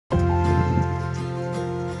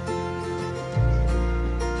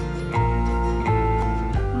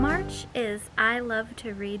I Love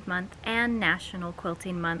to Read Month and National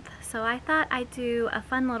Quilting Month, so I thought I'd do a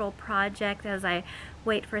fun little project as I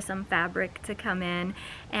wait for some fabric to come in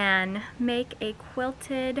and make a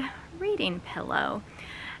quilted reading pillow.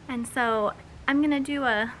 And so I'm going to do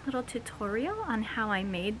a little tutorial on how I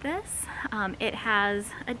made this. It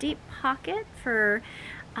has a deep pocket for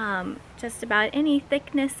just about any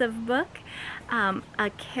thickness of book,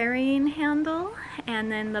 a carrying handle, and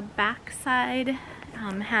then the back side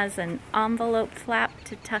has an envelope flap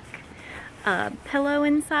to tuck a pillow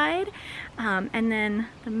inside, and then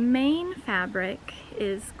the main fabric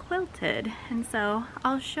is quilted, and so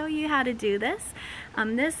I'll show you how to do this.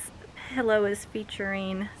 This pillow is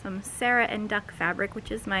featuring some Sarah and Duck fabric, which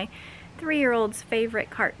is my 3-year-old's favorite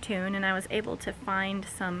cartoon, and I was able to find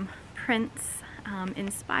some prints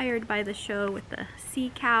inspired by the show with the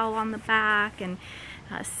sea cow on the back and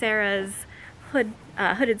Sarah's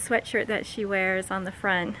hooded sweatshirt that she wears on the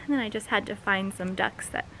front. And then I just had to find some ducks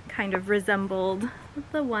that kind of resembled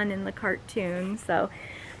the one in the cartoon. So,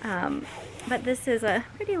 but this is a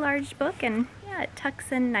pretty large book, and yeah, it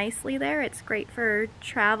tucks in nicely there. It's great for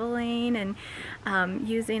traveling and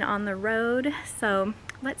using on the road. So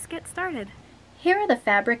let's get started. Here are the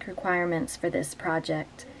fabric requirements for this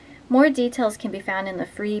project. More details can be found in the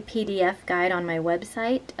free PDF guide on my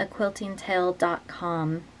website,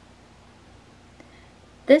 aquiltingtale.com.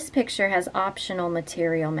 This picture has optional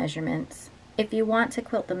material measurements. If you want to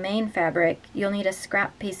quilt the main fabric, you'll need a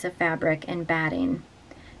scrap piece of fabric and batting.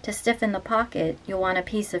 To stiffen the pocket, you'll want a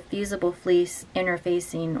piece of fusible fleece,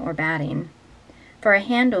 interfacing, or batting. For a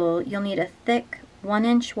handle, you'll need a thick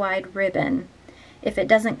 1-inch wide ribbon. If it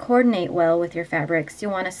doesn't coordinate well with your fabrics,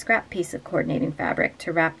 you'll want a scrap piece of coordinating fabric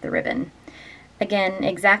to wrap the ribbon. Again,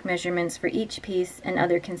 exact measurements for each piece and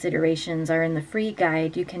other considerations are in the free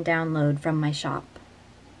guide you can download from my shop.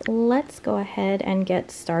 Let's go ahead and get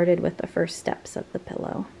started with the first steps of the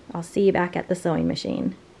pillow. I'll see you back at the sewing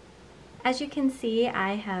machine. As you can see,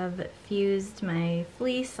 I have fused my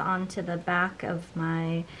fleece onto the back of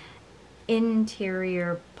my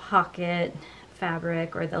interior pocket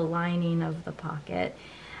fabric, or the lining of the pocket,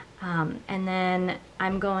 and then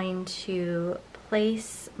I'm going to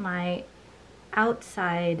place my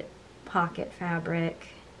outside pocket fabric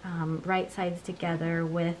right sides together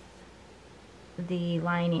with the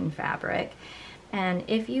lining fabric. And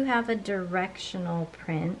if you have a directional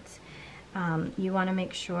print, you want to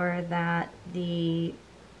make sure that the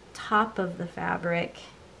top of the fabric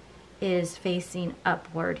is facing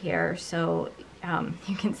upward here. So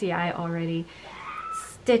you can see I already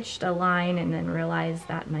stitched a line and then realized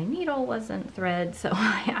that my needle wasn't thread, so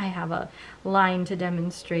I have a line to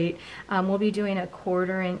demonstrate. We'll be doing a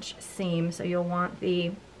 1/4 inch seam, so you'll want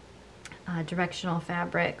the directional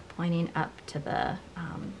fabric pointing up to the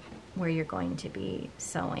where you're going to be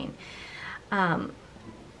sewing.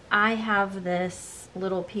 I have this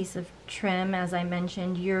little piece of trim, as I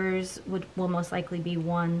mentioned. Yours will most likely be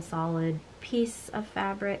one solid piece of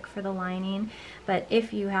fabric for the lining, but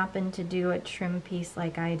if you happen to do a trim piece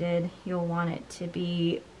like I did, you'll want it to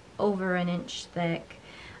be over 1 inch thick,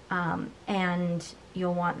 and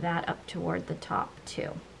you'll want that up toward the top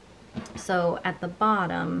too. So at the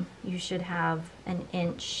bottom you should have 1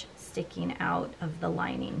 inch sticking out of the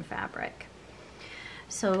lining fabric.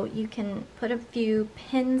 So you can put a few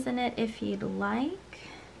pins in it if you'd like,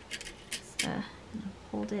 just to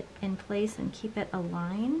hold it in place and keep it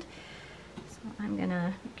aligned. So I'm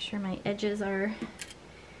gonna make sure my edges are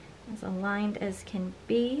as aligned as can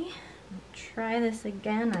be. I'll try this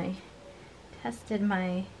again. I tested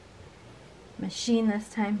my machine this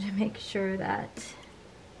time to make sure that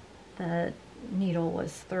the needle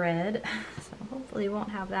was thread, so hopefully won't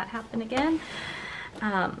have that happen again.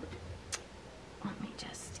 Let me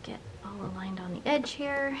just get all aligned on the edge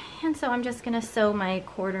here. And so I'm just gonna sew my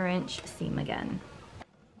 1/4 inch seam again.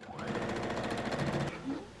 And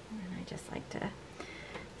I just like to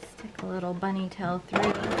stick a little bunny tail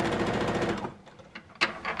through.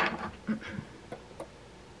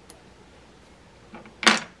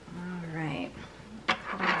 All right,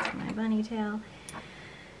 cut off my bunny tail.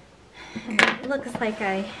 And it looks like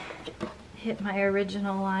I hit my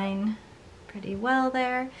original line pretty well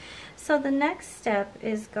there. So the next step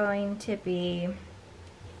is going to be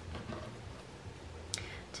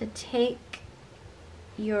to take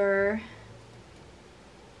your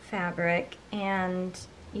fabric and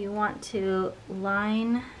you want to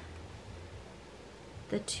line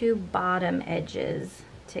the two bottom edges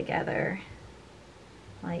together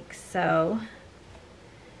like so.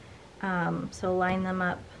 So line them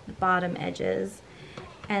up, the bottom edges,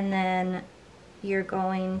 and then you're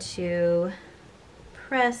going to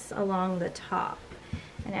press along the top.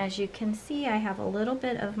 And as you can see, I have a little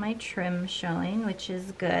bit of my trim showing, which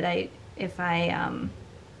is good. If I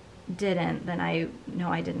didn't, then I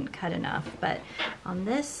know I didn't cut enough. But on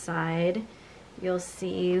this side, you'll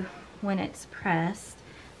see when it's pressed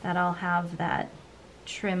that I'll have that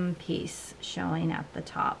trim piece showing at the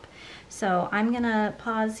top. So I'm gonna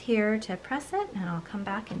pause here to press it, and I'll come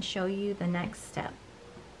back and show you the next step.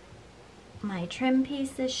 My trim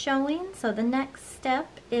piece is showing, so the next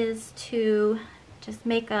step is to just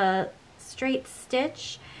make a straight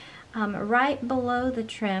stitch right below the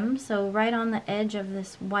trim, so right on the edge of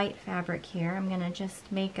this white fabric here. I'm gonna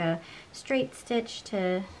just make a straight stitch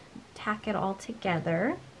to tack it all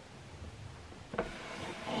together.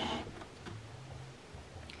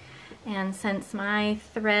 And since my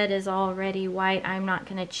thread is already white, I'm not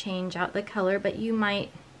going to change out the color, but you might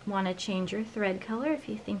want to change your thread color if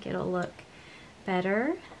you think it'll look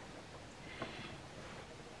better.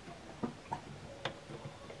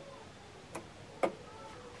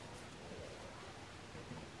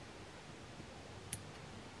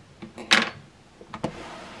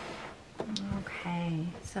 Okay,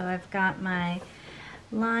 so I've got my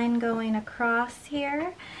line going across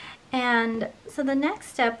here. And so the next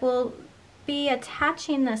step will be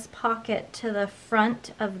attaching this pocket to the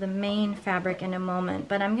front of the main fabric in a moment,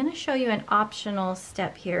 but I'm going to show you an optional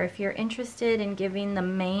step here. If you're interested in giving the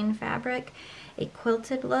main fabric a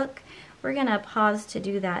quilted look, we're going to pause to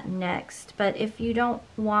do that next. But if you don't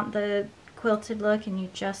want the quilted look and you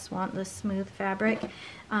just want the smooth fabric,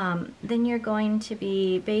 then you're going to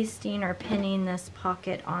be basting or pinning this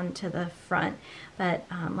pocket onto the front. But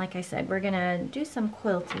like I said, we're gonna do some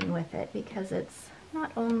quilting with it because it's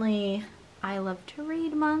not only I Love to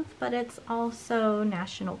Read month, but it's also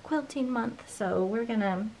National Quilting Month, so we're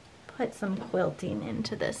gonna put some quilting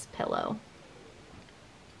into this pillow.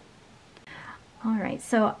 Alright,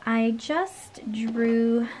 so I just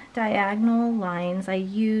drew diagonal lines. I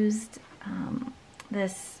used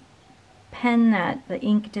this pen that the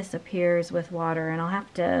ink disappears with water, and I'll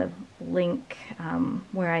have to link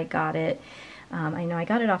where I got it. I know I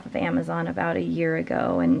got it off of Amazon about a year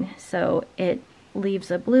ago, and so it leaves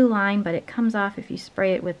a blue line, but it comes off if you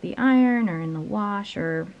spray it with the iron or in the wash,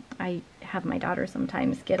 or I have my daughter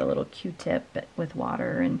sometimes get a little Q-tip with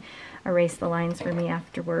water and erase the lines for me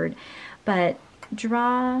afterward. But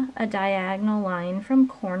draw a diagonal line from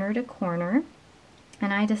corner to corner,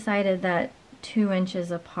 and I decided that 2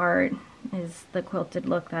 inches apart is the quilted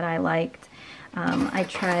look that I liked. I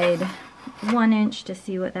tried 1 inch to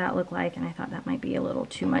see what that looked like, and I thought that might be a little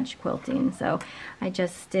too much quilting, so I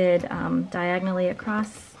just did diagonally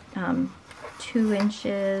across 2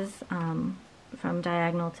 inches from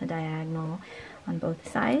diagonal to diagonal on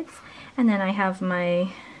both sides. And then I have my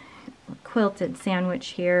quilted sandwich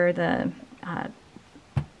here, the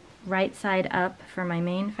right side up for my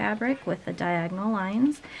main fabric with the diagonal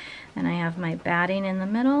lines. And I have my batting in the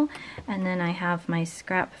middle, and then I have my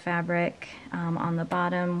scrap fabric on the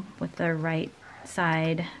bottom with the right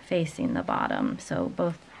side facing the bottom, so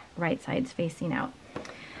both right sides facing out.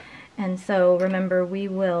 And so remember, we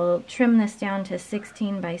will trim this down to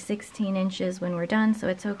 16 by 16 inches when we're done, so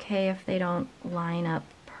it's okay if they don't line up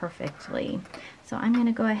perfectly. So I'm going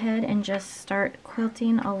to go ahead and just start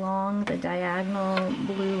quilting along the diagonal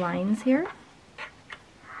blue lines here.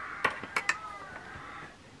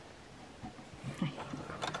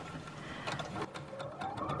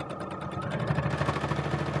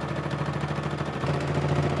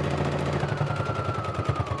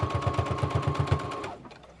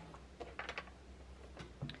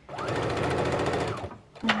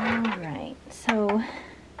 Alright, so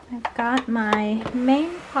I've got my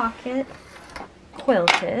main pocket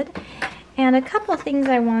quilted, and a couple things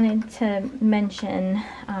I wanted to mention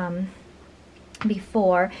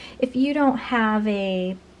before. If you don't have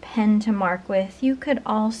a pen to mark with, you could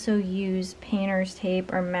also use painter's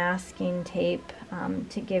tape or masking tape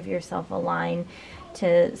to give yourself a line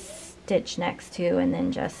to stitch next to, and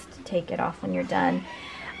then just take it off when you're done.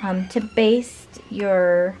 To baste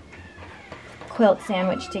your quilt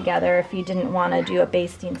sandwich together, if you didn't want to do a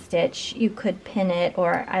basting stitch, you could pin it,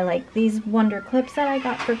 or I like these wonder clips that I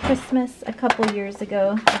got for Christmas a couple years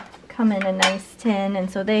ago. They come in a nice tin, and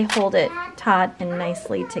so they hold it taut and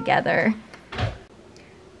nicely together.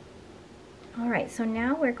 Alright, so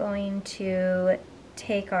now we're going to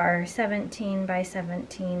take our 17 by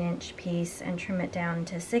 17 inch piece and trim it down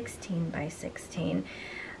to 16 by 16.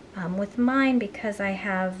 With mine, because I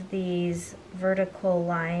have these vertical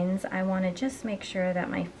lines, I want to just make sure that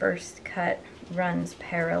my first cut runs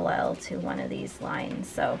parallel to one of these lines.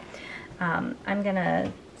 So I'm going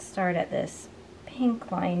to start at this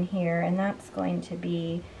pink line here, and that's going to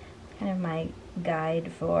be kind of my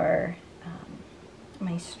guide for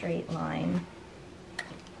my straight line.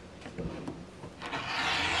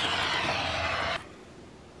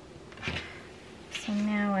 So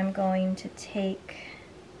now I'm going to take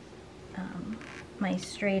my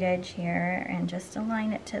straight edge here and just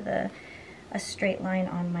align it to a straight line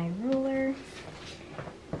on my ruler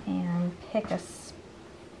and pick a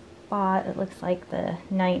spot. It looks like the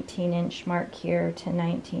 19-inch mark here to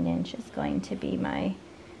 19 inch is going to be my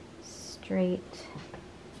straight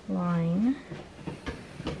line.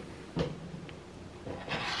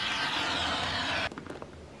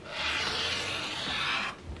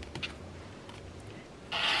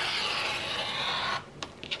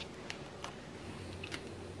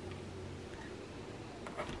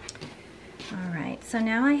 So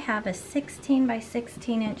now I have a 16 by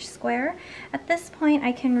 16 inch square. At this point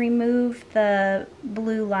I can remove the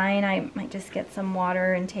blue line. I might just get some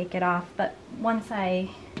water and take it off, but once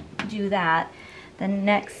I do that, the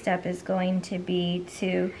next step is going to be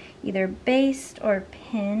to either baste or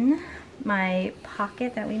pin my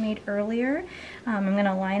pocket that we made earlier. I'm going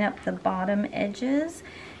to line up the bottom edges,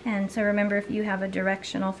 and so remember, if you have a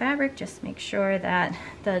directional fabric, just make sure that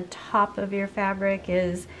the top of your fabric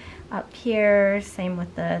is up here, same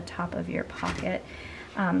with the top of your pocket.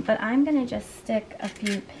 But I'm going to just stick a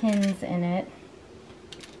few pins in it,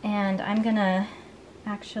 and I'm going to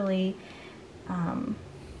actually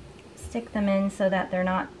stick them in so that they're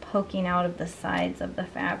not poking out of the sides of the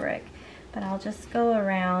fabric. But I'll just go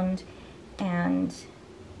around and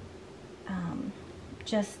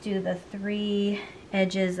just do the 3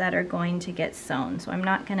 edges that are going to get sewn. So I'm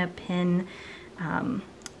not going to pin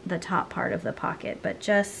the top part of the pocket, but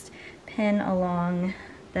just pin along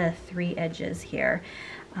the 3 edges here.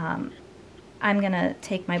 I'm going to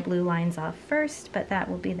take my blue lines off first, but that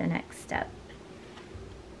will be the next step.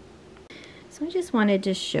 So I just wanted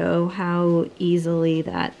to show how easily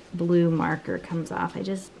that blue marker comes off. I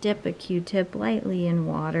just dip a Q-tip lightly in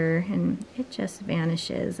water and it just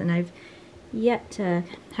vanishes, and I've yet to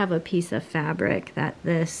have a piece of fabric that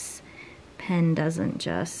this pen doesn't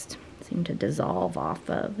just seem to dissolve off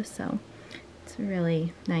of, so it's a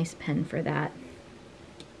really nice pen for that.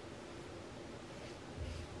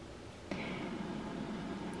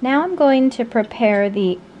 Now I'm going to prepare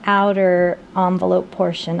the outer envelope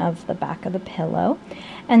portion of the back of the pillow,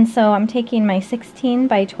 and so I'm taking my 16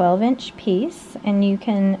 by 12 inch piece, and you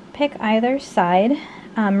can pick either side.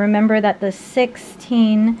 Remember that the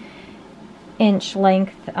 16 inch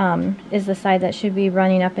length is the side that should be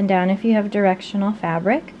running up and down if you have directional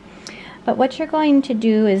fabric. But what you're going to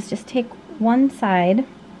do is just take one side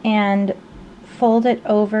and fold it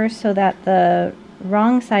over so that the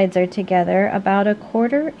wrong sides are together about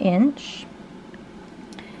 1/4 inch.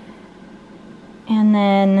 And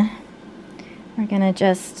then we're going to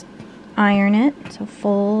just iron it. So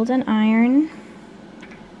fold and iron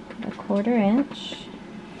 1/4 inch.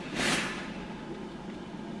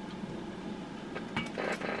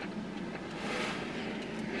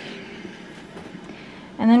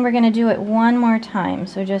 And then we're going to do it one more time.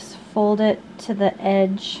 So just fold it to the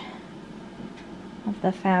edge of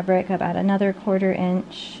the fabric about another 1/4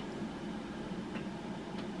 inch.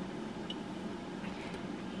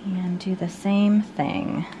 And do the same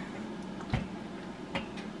thing.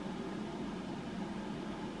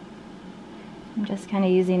 I'm just kind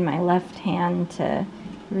of using my left hand to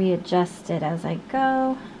readjust it as I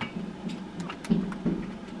go.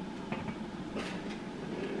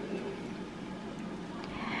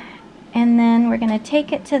 And then we're going to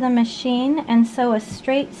take it to the machine and sew a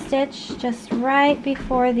straight stitch just right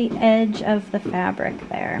before the edge of the fabric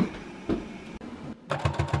there.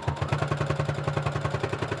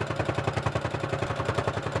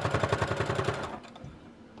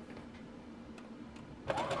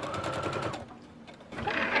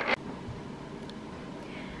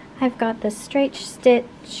 I've got the straight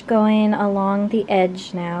stitch going along the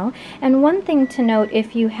edge now. And one thing to note,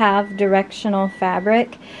 if you have directional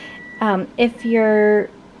fabric, if your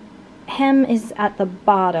hem is at the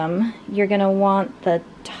bottom, you're going to want the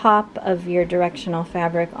top of your directional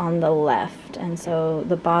fabric on the left, and so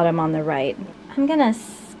the bottom on the right. I'm going to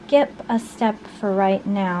skip a step for right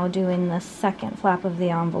now doing the second flap of the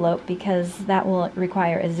envelope because that will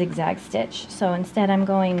require a zigzag stitch. So instead I'm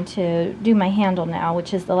going to do my handle now,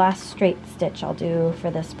 which is the last straight stitch I'll do for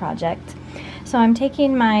this project. So I'm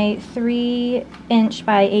taking my 3 inch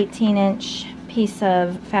by 18 inch piece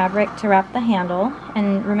of fabric to wrap the handle,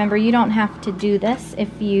 and remember, you don't have to do this if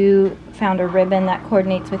you found a ribbon that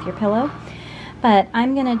coordinates with your pillow, but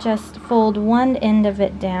I'm going to just fold one end of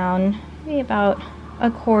it down, maybe about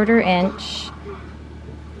 1/4 inch,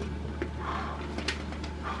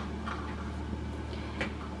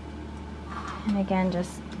 And again,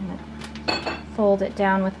 just fold it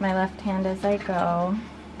down with my left hand as I go.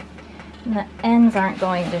 And the ends aren't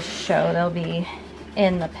going to show, they'll be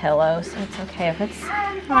in the pillow, so it's okay if it's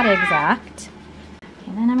not exact.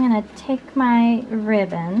 And then I'm going to take my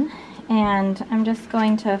ribbon and I'm just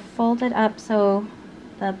going to fold it up so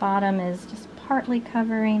the bottom is just partly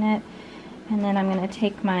covering it. And then I'm going to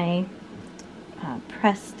take my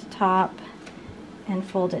pressed top and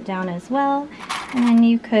fold it down as well. And then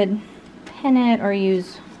you could pin it or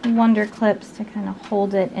use wonder clips to kind of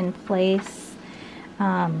hold it in place.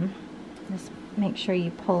 Just make sure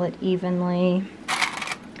you pull it evenly.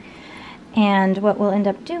 And what we'll end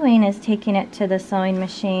up doing is taking it to the sewing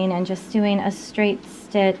machine and just doing a straight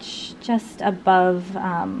stitch just above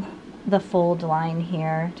the fold line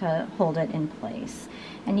here to hold it in place.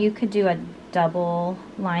 And you could do a double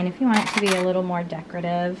line if you want it to be a little more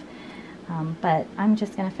decorative, but I'm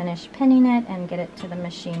just going to finish pinning it and get it to the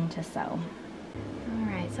machine to sew.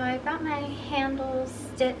 Alright, so I've got my handles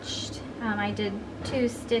stitched. I did 2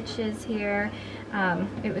 stitches here.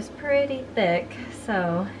 It was pretty thick,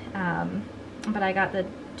 so but I got the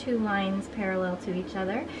 2 lines parallel to each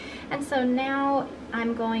other. And so now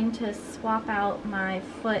I'm going to swap out my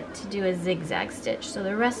foot to do a zigzag stitch. So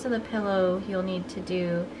the rest of the pillow you'll need to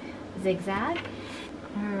do zigzag.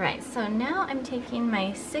 Alright, so now I'm taking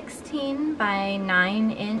my 16 by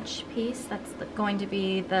 9 inch piece. That's going to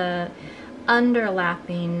be the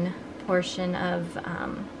underlapping portion of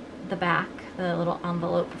the back, the little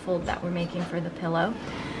envelope fold that we're making for the pillow.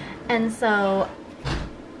 And so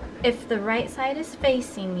if the right side is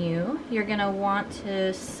facing you, you're going to want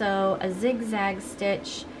to sew a zigzag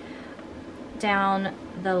stitch down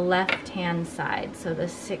the left-hand side, so the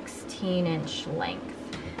 16-inch length.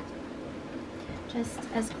 Just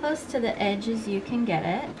as close to the edge as you can get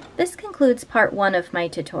it. This concludes part 1 of my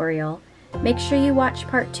tutorial. Make sure you watch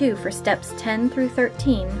part 2 for steps 10 through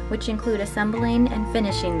 13, which include assembling and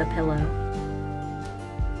finishing the pillow.